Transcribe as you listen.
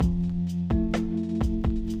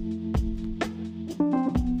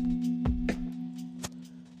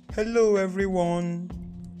Hello everyone.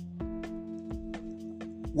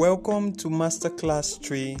 Welcome to Masterclass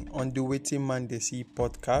 3 on the Waiting Man They See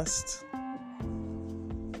podcast.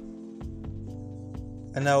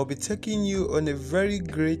 And I'll be taking you on a very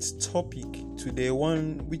great topic today,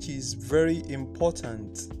 one which is very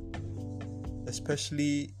important,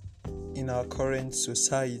 especially in our current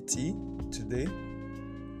society today.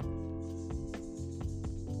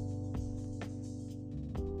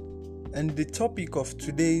 And the topic of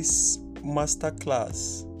today's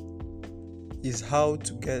masterclass is how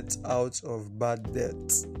to get out of bad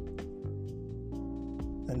debt.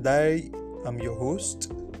 And I am your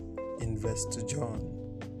host, Investor John.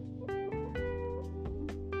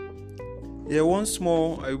 Once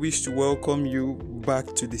more, I wish to welcome you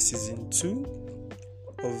back to the season 2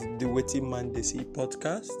 of the Waiting Man They See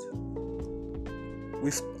podcast.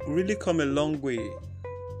 We've really come a long way,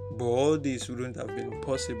 but all this wouldn't have been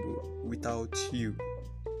possible without you.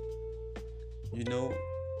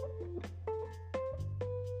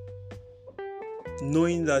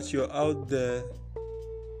 Knowing that you're out there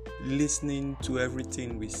listening to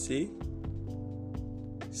everything we say,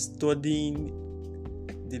 studying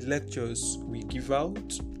the lectures we give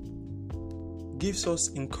out, gives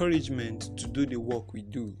us encouragement to do the work we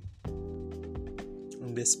do.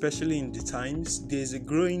 And especially in the times, there's a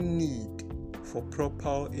growing need for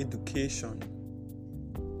proper education,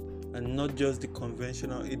 and not just the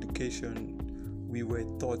conventional education we were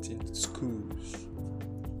taught in schools.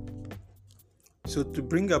 So to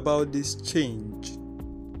bring about this change,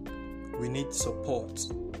 we need support.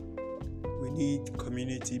 We need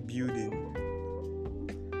community building.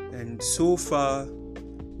 And so far,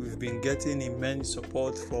 we've been getting immense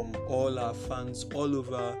support from all our fans all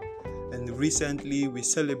over. And recently, we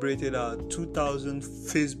celebrated our 2,000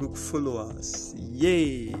 Facebook followers.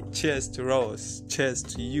 Yay! Cheers to us. Cheers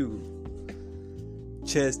to you.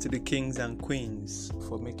 Cheers to the kings and queens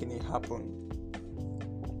for making it happen.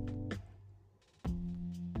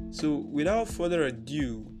 So, without further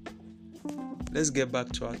ado, let's get back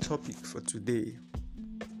to our topic for today.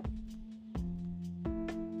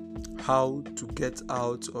 How to get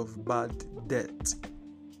out of bad debt.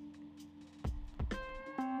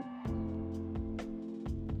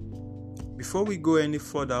 Before we go any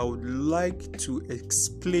further, I would like to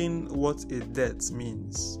explain what a debt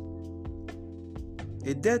means.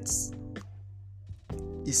 A debt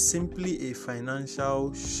is simply a financial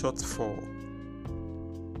shortfall.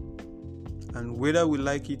 And whether we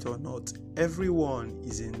like it or not, everyone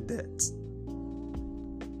is in debt.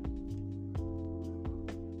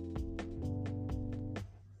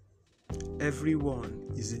 Everyone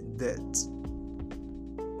is in debt.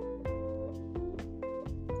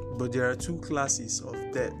 But there are two classes of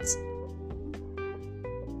debt: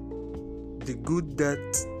 the good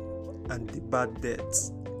debt and the bad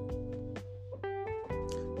debt.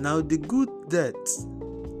 Now, the good debt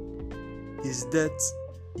is debt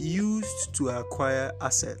used to acquire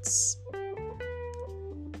assets.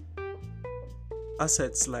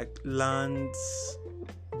 Assets like lands,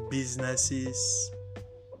 businesses,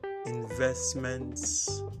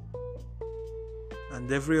 investments,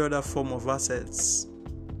 and every other form of assets,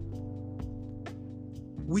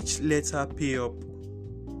 which later pay up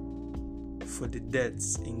for the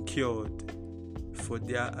debts incurred for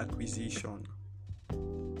their acquisition.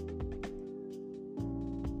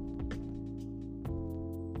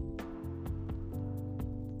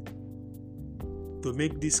 To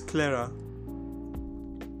make this clearer,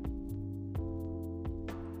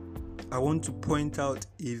 I want to point out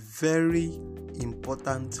a very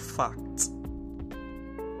important fact.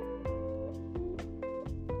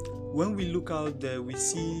 When we look out there, we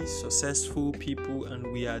see successful people and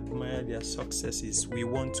we admire their successes. We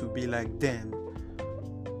want to be like them.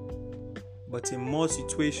 But in more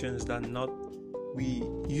situations than not, we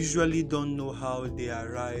usually don't know how they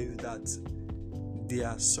arrived at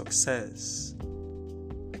their success.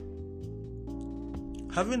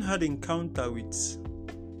 Having had encounter with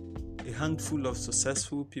a handful of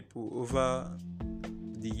successful people over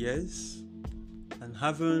the years, and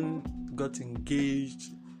having got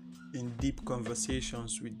engaged in deep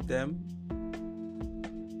conversations with them,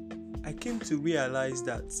 I came to realize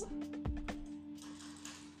that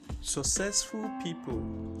successful people,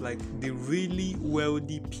 like the really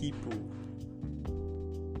wealthy people,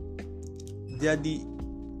 they are the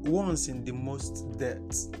ones in the most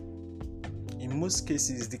debt. In most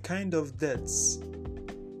cases, the kind of debts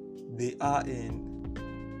they are in,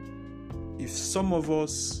 if some of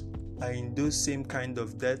us are in those same kind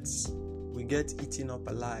of debts, we get eaten up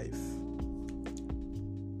alive.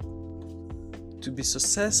 To be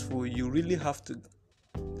successful, you really have to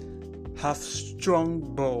have strong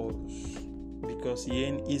balls because it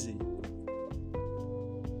ain't easy.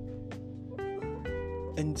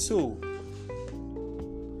 And so,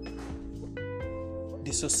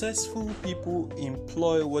 the successful people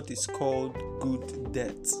employ what is called good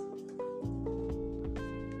debt.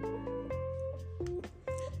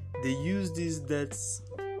 They use these debts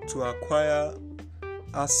to acquire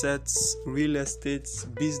assets, real estate,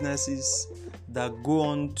 businesses that go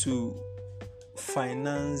on to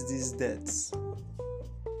finance these debts.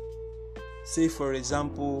 Say, for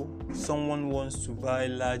example, someone wants to buy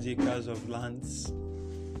large acres of lands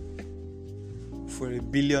for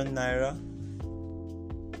 ₦1 billion.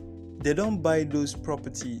 They don't buy those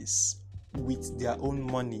properties with their own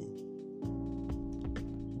money.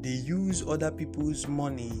 They use other people's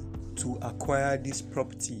money to acquire these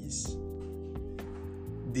properties.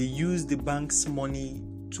 They use the bank's money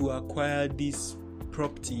to acquire these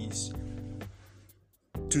properties,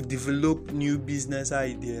 to develop new business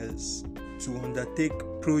ideas, to undertake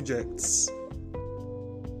projects,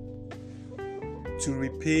 to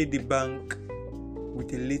repay the bank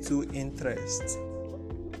with a little interest.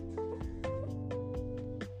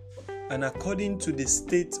 And according to the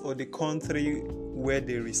state or the country where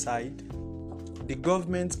they reside, the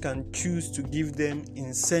government can choose to give them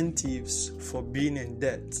incentives for being in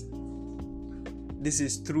debt. This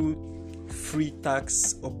is through free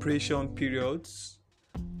tax operation periods,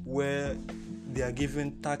 where they are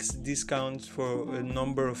given tax discounts for a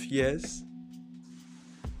number of years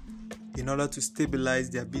in order to stabilize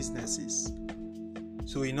their businesses.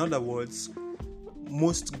 So, in other words,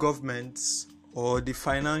 most governments or the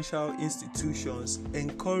financial institutions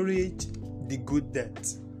encourage the good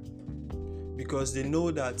debt because they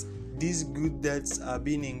know that these good debts are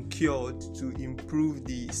being incurred to improve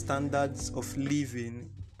the standards of living,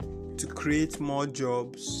 to create more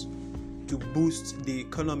jobs, to boost the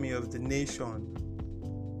economy of the nation.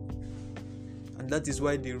 And that is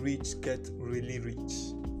why the rich get really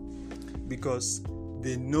rich, because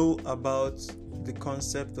they know about the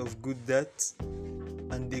concept of good debt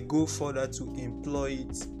and they go further to employ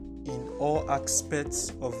it in all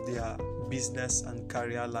aspects of their business and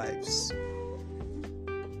career lives.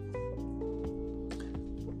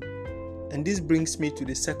 And this brings me to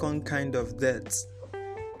the second kind of debt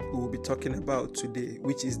we will be talking about today,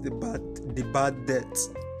 which is the bad debt.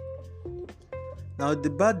 Now, the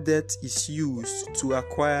bad debt is used to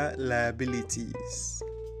acquire liabilities.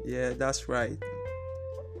 Yeah, that's right.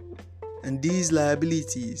 And these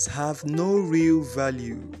liabilities have no real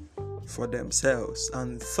value for themselves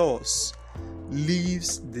and thus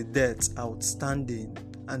leaves the debt outstanding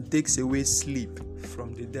and takes away sleep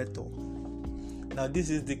from the debtor. Now, this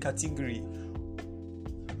is the category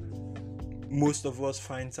most of us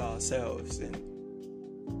find ourselves in.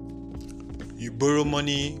 You borrow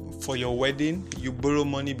money for your wedding, you borrow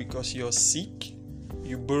money because you're sick,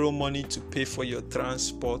 you borrow money to pay for your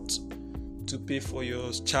transport, to pay for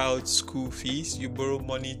your child's school fees, you borrow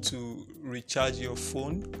money to recharge your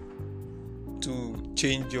phone, to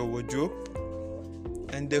change your wardrobe,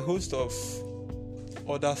 and the host of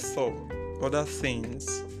other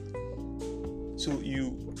things. So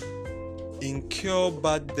you incur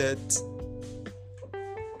bad debt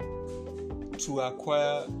to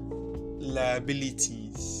acquire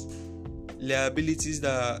liabilities that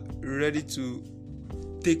are ready to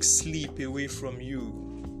take sleep away from you,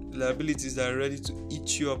 liabilities that are ready to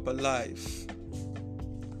eat you up alive.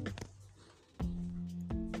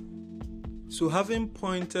 So, having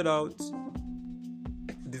pointed out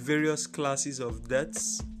the various classes of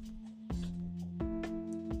debts,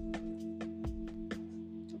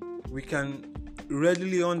 we can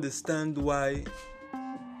readily understand why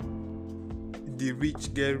the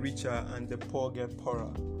rich get richer and the poor get poorer.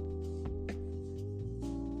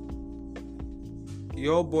 It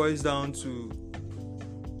all boils down to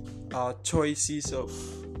our choices of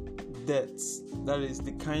debts. That is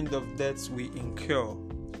the kind of debts we incur.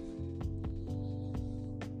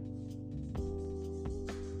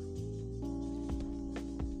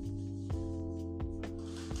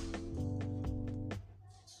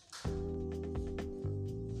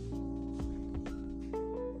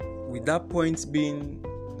 With that point being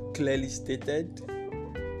clearly stated,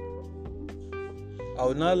 I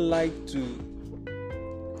would now like to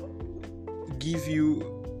give you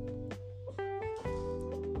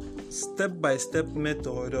step-by-step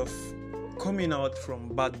method of coming out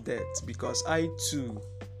from bad debt, because I too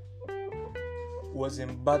was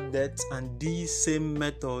in bad debt, and these same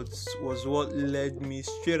methods was what led me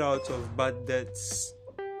straight out of bad debts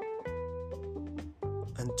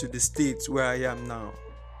and to the state where I am now.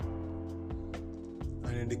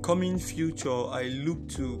 And in the coming future, I look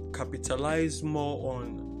to capitalize more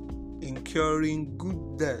on incurring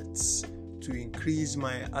good debts to increase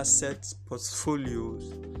my asset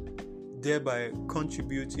portfolios, thereby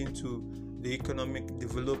contributing to the economic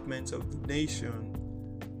development of the nation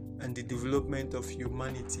and the development of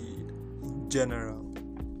humanity in general.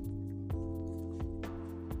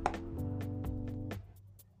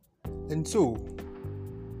 And so,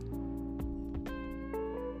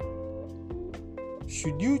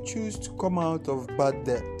 should you choose to come out of bad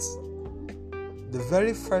debts, the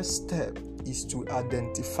very first step is to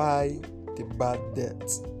identify the bad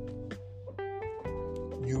debt.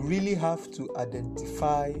 You really have to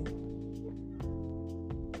identify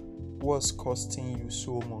what's costing you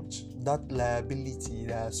so much, that liability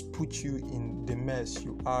that has put you in the mess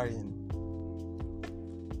you are in.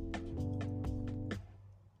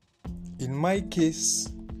 In my case,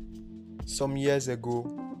 some years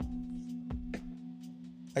ago,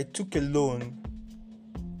 I took a loan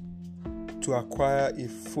to acquire a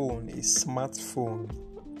smartphone.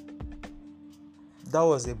 That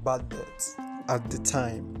was a bad debt at the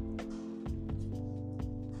time.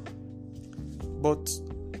 But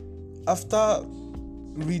after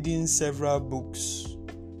reading several books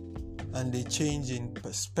and a change in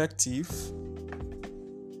perspective,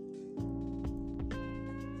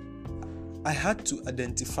 I had to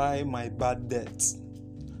identify my bad debts.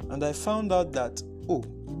 And I found out that,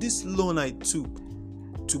 this loan I took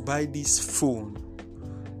to buy this phone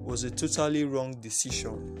was a totally wrong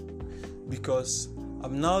decision, because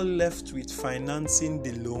I'm now left with financing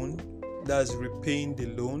the loan, that's repaying the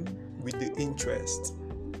loan with the interest.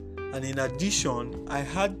 And in addition, I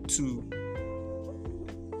had to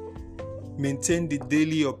maintain the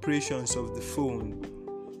daily operations of the phone,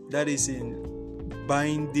 that is in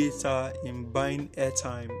buying data, in buying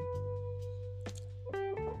airtime,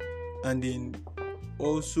 and in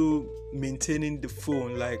also maintaining the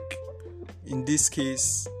phone, like in this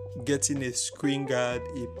case, getting a screen guard,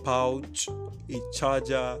 a pouch, a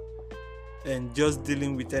charger, and just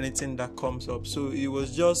dealing with anything that comes up. So it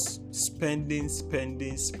was just spending.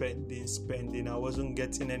 I wasn't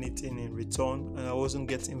getting anything in return, and I wasn't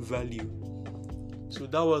getting value. So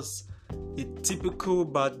that was a typical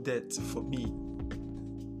bad debt for me.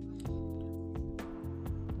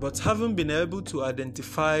 But having been able to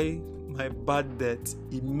identify my bad debt,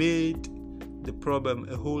 it made the problem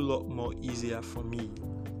a whole lot more easier for me.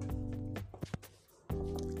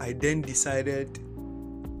 I then decided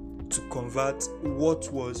to convert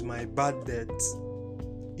what was my bad debt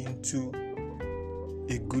into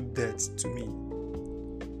a good debt to me,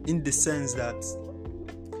 in the sense that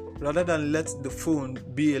rather than let the phone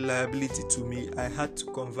be a liability to me, I had to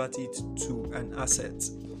convert it to an asset.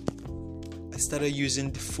 I started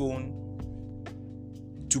using the phone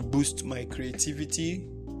to boost my creativity,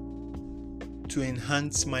 to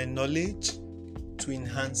enhance my knowledge, to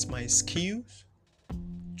enhance my skills,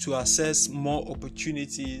 to access more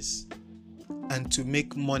opportunities, and to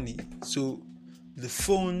make money. So the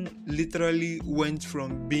phone literally went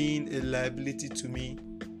from being a liability to me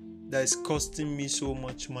that is costing me so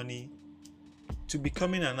much money to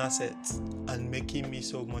becoming an asset and making me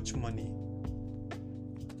so much money.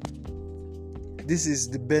 This is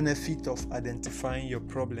the benefit of identifying your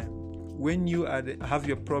problem. When you have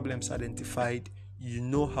your problems identified, you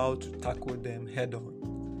know how to tackle them head on.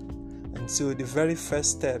 And so the very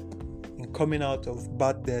first step in coming out of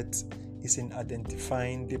bad debt is in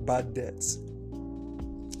identifying the bad debts.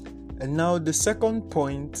 And now the second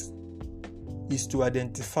point is to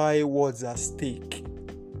identify what's at stake.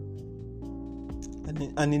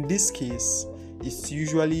 And in this case, it's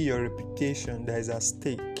usually your reputation that is at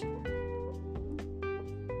stake.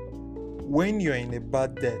 When you're in a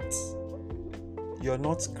bad debt, you're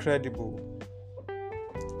not credible.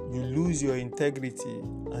 You lose your integrity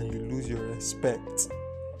and you lose your respect.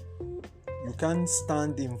 You can't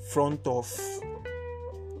stand in front of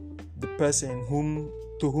the person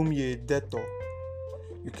to whom you're a debtor.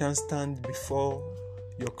 You can't stand before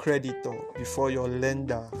your creditor, before your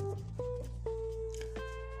lender.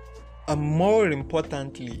 And more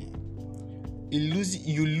importantly,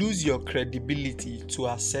 you lose your credibility to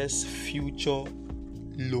access future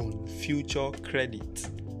loan, future credit.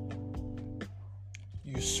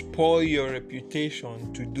 You spoil your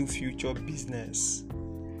reputation to do future business,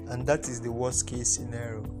 and that is the worst case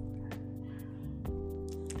scenario.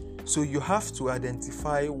 So you have to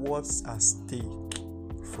identify what's at stake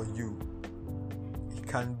for you. It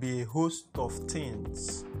can be a host of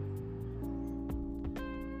things.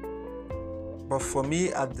 But for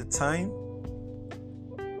me at the time,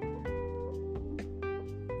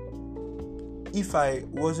 if I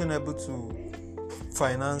wasn't able to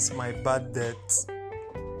finance my bad debts.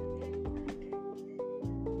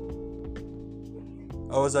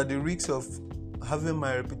 I was at the risk of having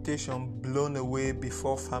my reputation blown away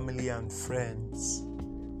before family and friends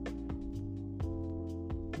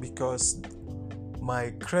because my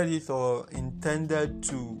creditor intended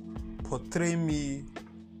to portray me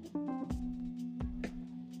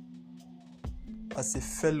as a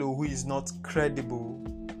fellow who is not credible,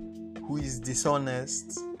 who is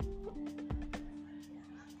dishonest,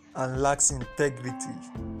 and lacks integrity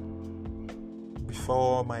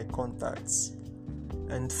before my contacts.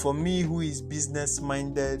 And for me, who is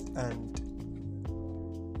business-minded and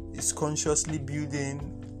is consciously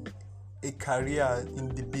building a career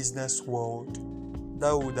in the business world,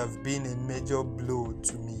 that would have been a major blow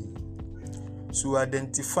to me. So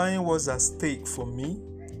identifying what's at stake for me,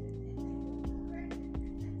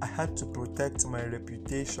 I had to protect my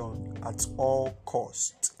reputation at all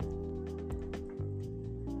costs.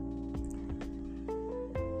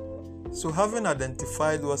 So having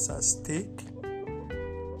identified what's at stake,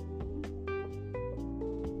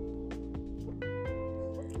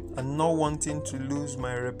 and not wanting to lose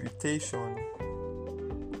my reputation,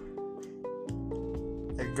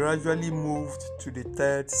 I gradually moved to the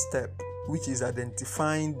third step, which is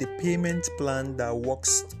identifying the payment plan that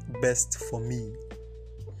works best for me.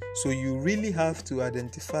 So you really have to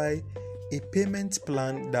identify a payment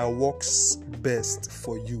plan that works best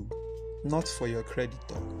for you, not for your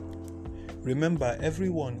creditor. Remember,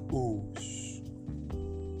 everyone owes.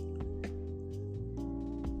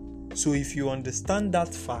 So if you understand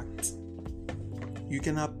that fact, you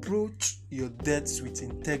can approach your debts with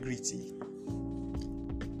integrity.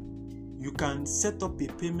 You can set up a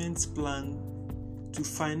payment plan to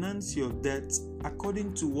finance your debt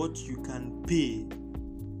according to what you can pay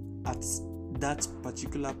at that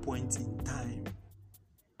particular point in time.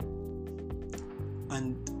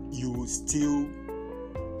 And you will still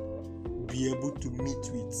be able to meet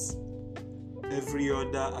with every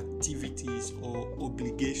other activities or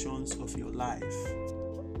obligations of your life.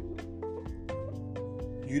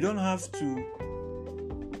 You don't have to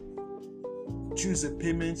choose a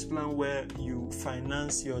payment plan where you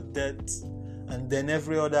finance your debt and then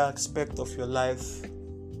every other aspect of your life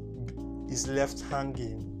is left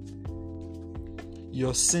hanging.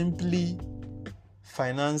 You're simply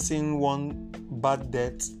financing one bad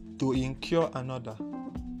debt to incur another.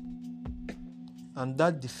 And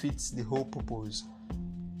that defeats the whole purpose.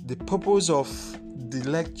 The purpose of the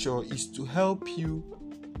lecture is to help you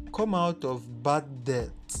come out of bad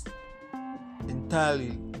debt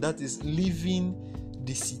entirely. That is, leaving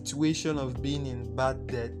the situation of being in bad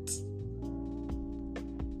debt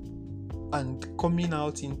and coming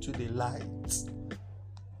out into the light,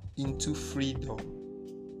 into freedom,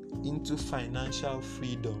 into financial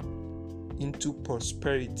freedom, into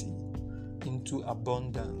prosperity, into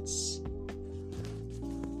abundance.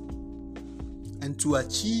 And to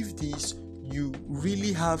achieve this, you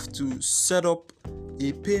really have to set up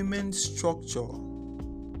a payment structure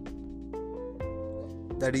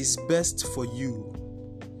that is best for you,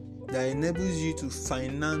 that enables you to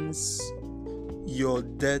finance your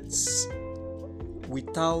debts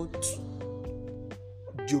without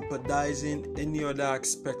jeopardizing any other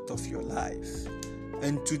aspect of your life.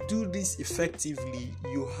 And to do this effectively,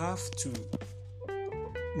 you have to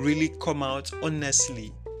really come out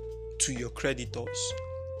honestly to your creditors.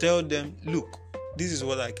 Tell them, look, this is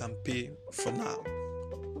what I can pay for now,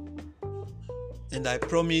 and I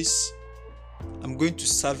promise I'm going to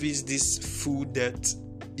service this full debt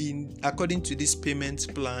according to this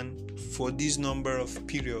payment plan for this number of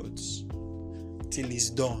periods till it's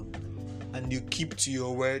done. And you keep to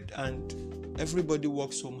your word and everybody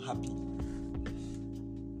walks home happy.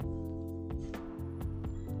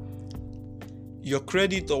 Your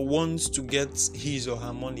creditor wants to get his or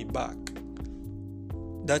her money back.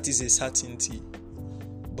 That is a certainty.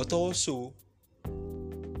 But also,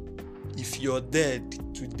 if you're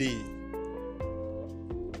dead today,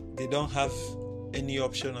 they don't have any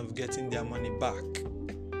option of getting their money back.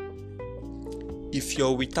 If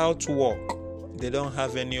you're without work, they don't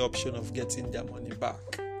have any option of getting their money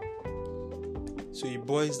back. So it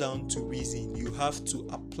boils down to reason. You have to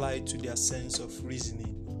apply to their sense of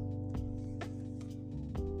reasoning.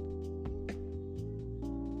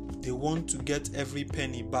 They want to get every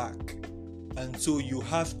penny back, and so you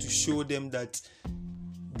have to show them that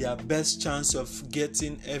their best chance of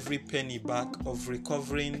getting every penny back, of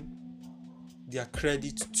recovering their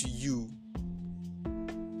credit to you,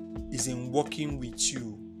 is in working with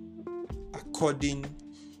you according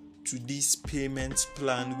to this payment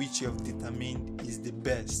plan which you have determined is the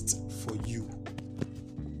best for you.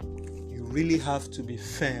 You really have to be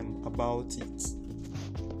firm about it.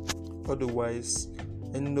 Otherwise,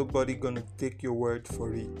 ain't nobody gonna take your word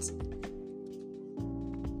for it.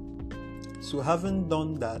 So having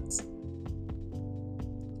done that,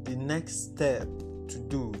 the next step to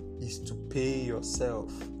do is to pay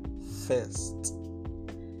yourself first.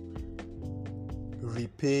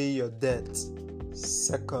 Repay your debt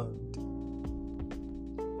second.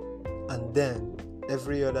 And then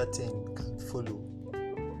every other thing can follow.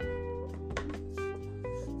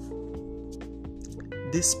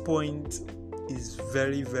 This point is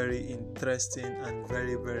very, very interesting and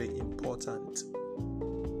very, very important.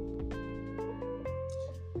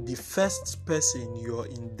 The first person you're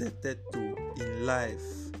indebted to in life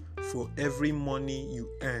for every money you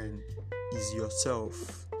earn is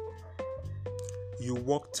yourself. You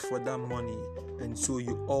worked for that money, and so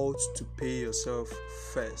you ought to pay yourself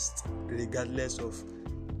first, regardless of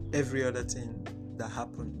every other thing that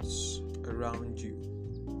happens around you.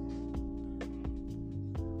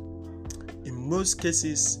 In most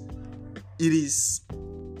cases, it is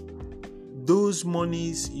those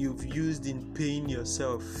monies you've used in paying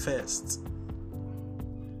yourself first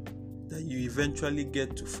that you eventually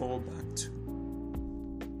get to fall back to.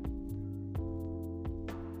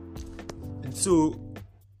 And so,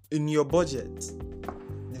 in your budget,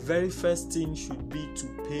 the very first thing should be to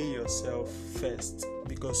pay yourself first,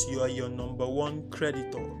 because you are your number one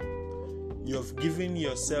creditor. You have given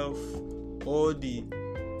yourself all the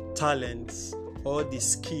talents, all the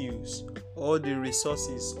skills, all the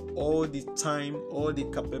resources, all the time, all the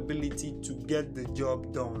capability to get the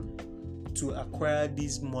job done, to acquire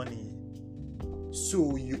this money.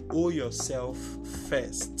 So you owe yourself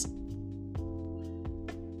first.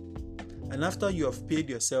 And after you have paid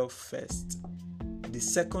yourself first, the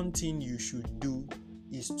second thing you should do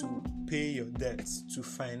is to pay your debts, to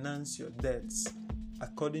finance your debts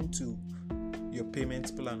according to your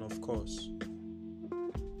payment plan, of course.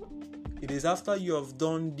 It is after you have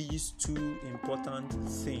done these two important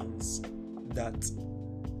things that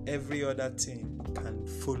every other thing can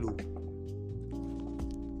follow.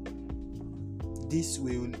 This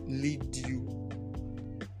will lead you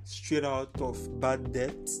straight out of bad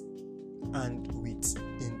debt and with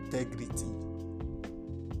integrity.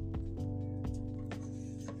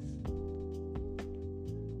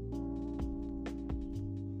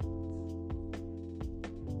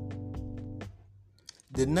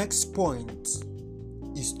 The next point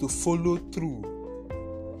is to follow through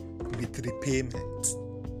with repayment.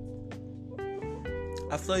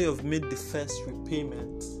 After you have made the first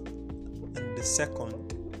repayment and the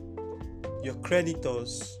second, your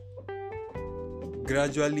creditors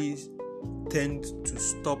gradually tend to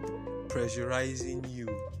stop pressurizing you.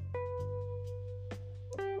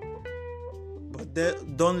 But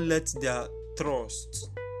don't let their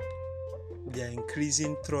trust, their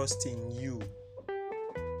increasing trust in you,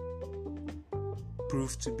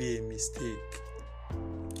 prove to be a mistake.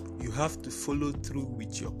 You have to follow through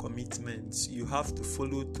with your commitments. You have to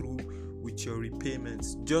follow through with your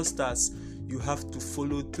repayments, just as you have to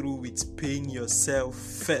follow through with paying yourself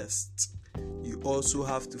first. You also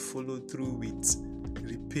have to follow through with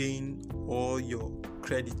repaying all your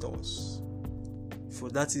creditors. For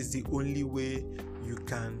that is the only way you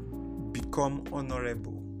can become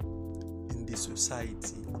honorable in the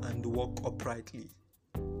society and walk uprightly.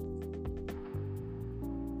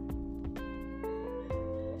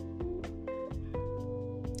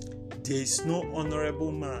 There is no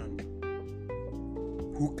honorable man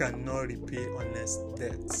who cannot repay honest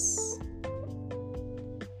debts.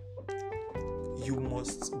 You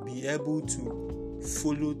must be able to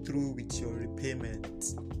follow through with your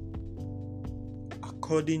repayment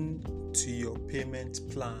according to your payment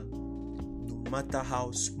plan, no matter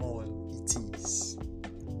how small it is.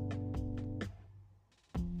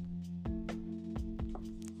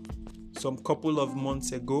 Some couple of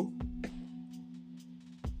months ago,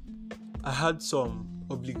 I had some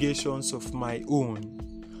obligations of my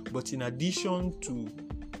own, but in addition to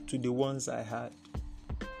the ones I had,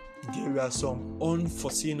 there were some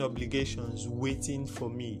unforeseen obligations waiting for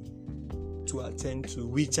me to attend to,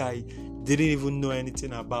 which I didn't even know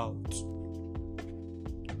anything about.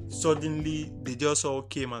 Suddenly, they just all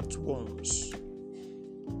came at once.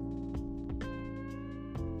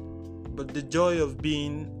 But the joy of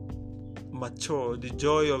being mature, the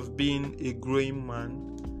joy of being a growing man,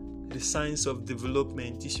 the signs of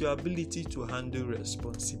development is your ability to handle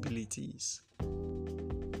responsibilities.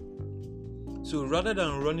 So rather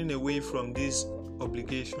than running away from these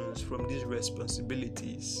obligations, from these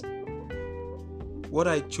responsibilities, what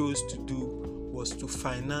I chose to do was to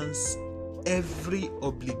finance every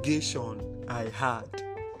obligation I had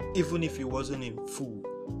even if it wasn't in full,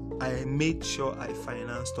 I made sure I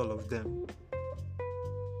financed all of them.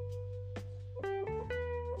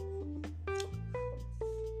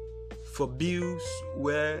 For bills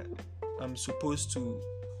where I'm supposed to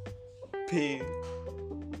pay,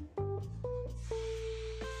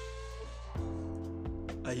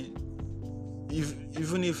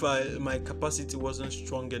 even if my capacity wasn't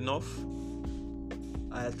strong enough,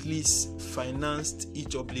 I at least financed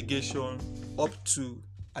each obligation up to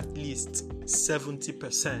at least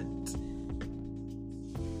 70%.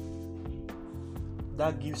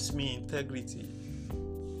 That gives me integrity.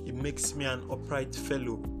 It makes me an upright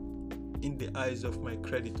fellow in the eyes of my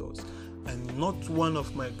creditors, and not one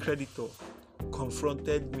of my creditors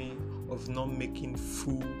confronted me of not making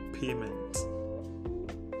full payment.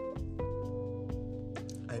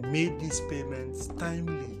 I made these payments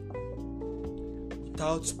timely,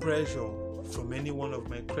 without pressure from any one of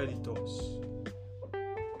my creditors,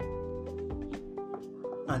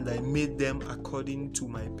 and I made them according to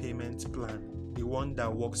my payment plan, the one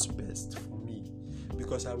that works best for me,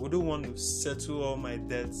 because I wouldn't want to settle all my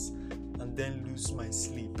debts and then lose my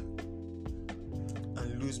sleep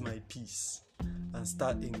and lose my peace and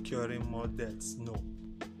start incurring more debts. No.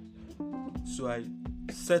 So I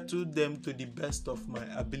settled them to the best of my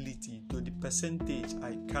ability, to the percentage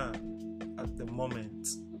I can at the moment,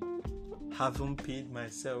 having paid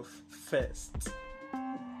myself first.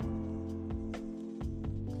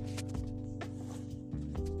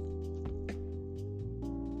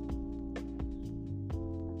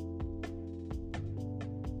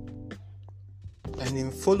 And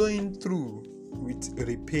in following through with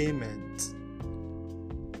repayment,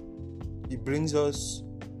 it brings us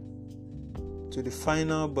to the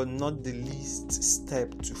final but not the least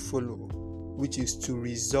step to follow, which is to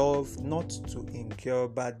resolve not to incur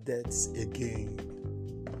bad debts again.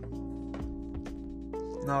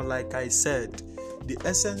 Now, like I said, the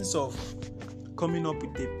essence of coming up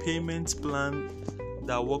with a payment plan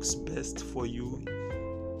that works best for you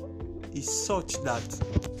is such that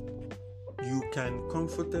you can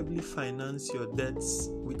comfortably finance your debts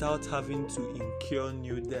without having to incur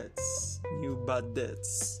new debts, new bad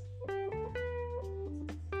debts.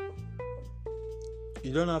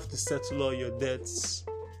 You don't have to settle all your debts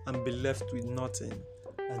and be left with nothing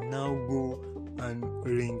and now go and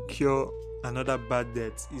reincur another bad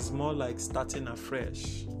debt. It's more like starting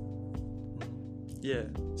afresh.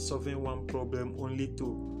 Solving one problem only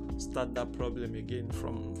to start that problem again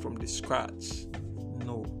from the scratch.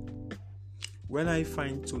 No. When I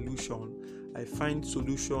find solution, I find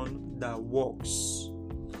solution that works,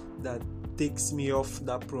 that takes me off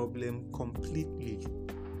that problem completely,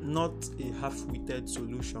 not a half-witted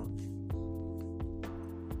solution.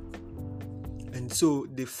 And so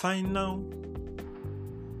the final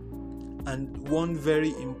and one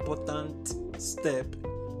very important step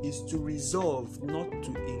is to resolve not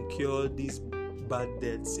to incur these bad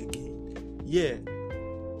debts again.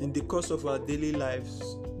 In the course of our daily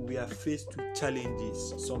lives, we are faced with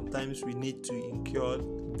challenges. Sometimes we need to incur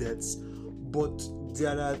debts, but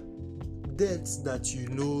there are debts that you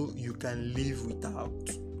know you can live without.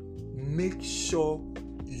 Make sure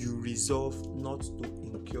you resolve not to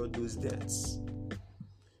incur those debts,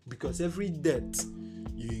 because every debt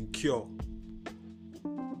you incur,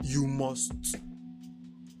 you must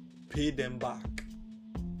pay them back.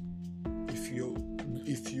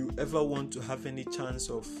 If you ever want to have any chance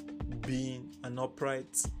of being an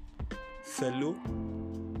upright fellow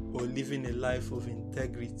or living a life of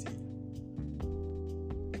integrity,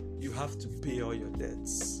 you have to pay all your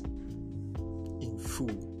debts in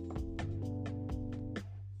full.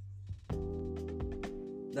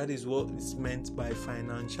 That is what is meant by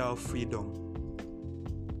financial freedom.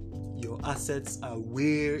 Your assets are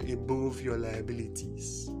way above your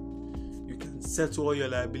liabilities. You can settle all your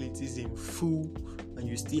liabilities in full and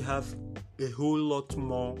you still have a whole lot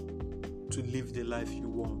more to live the life you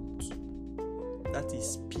want. That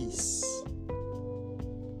is peace.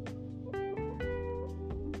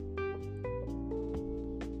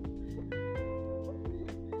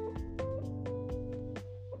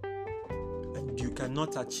 And you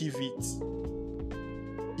cannot achieve it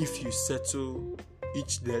if you settle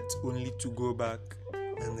each debt only to go back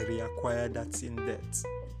and reacquire that same debt.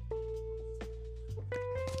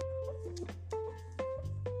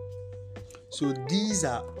 So these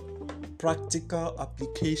are practical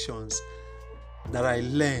applications that I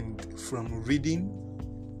learned from reading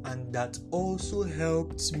and that also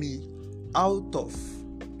helped me out of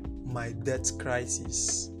my debt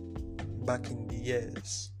crisis back in the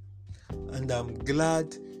years. And I'm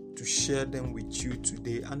glad to share them with you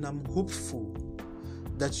today, and I'm hopeful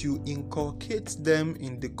that you inculcate them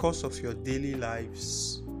in the course of your daily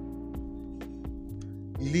lives.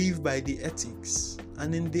 Live by the ethics,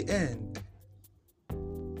 and in the end,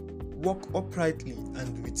 walk uprightly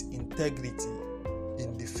and with integrity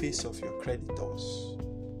in the face of your creditors.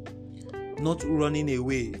 Not running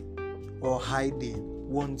away or hiding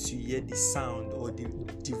once you hear the sound or the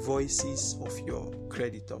voices of your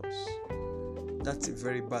creditors. That's a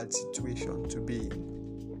very bad situation to be in.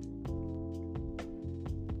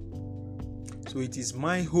 So it is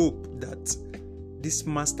my hope that this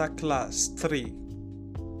Masterclass 3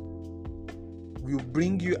 will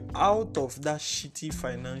bring you out of that shitty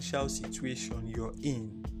financial situation you're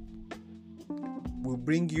in. Will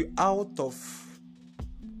bring you out of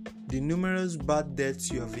the numerous bad debts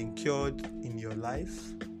you have incurred in your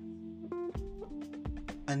life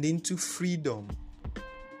and into freedom,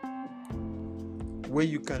 where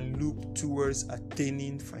you can look towards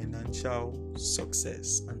attaining financial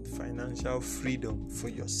success and financial freedom for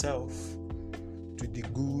yourself to the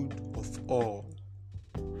good of all.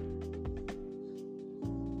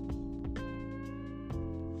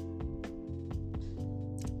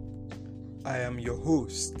 I am your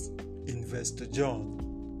host, Investor John,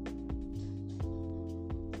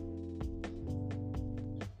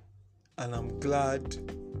 and I'm glad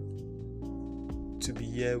to be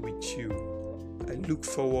here with you. I look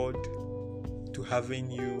forward to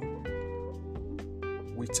having you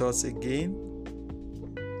with us again,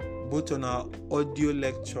 both on our audio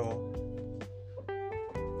lecture,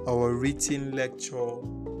 our written lecture,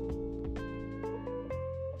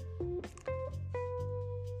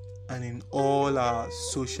 and in all our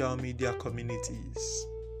social media communities.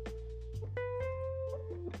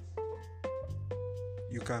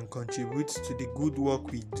 You can contribute to the good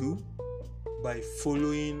work we do by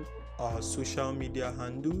following our social media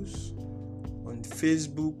handles on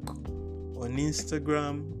Facebook, on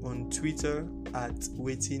Instagram, on Twitter at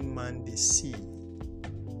Waiting Man Dey See.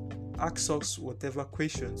 Ask us whatever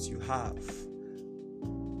questions you have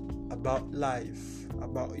about life,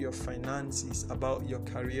 about your finances, about your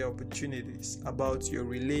career opportunities, about your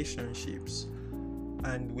relationships,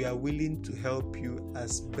 and we are willing to help you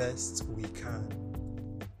as best we can.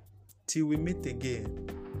 Till we meet again,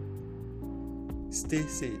 stay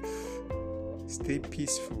safe, stay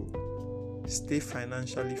peaceful, stay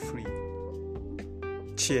financially free.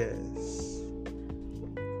 Cheers.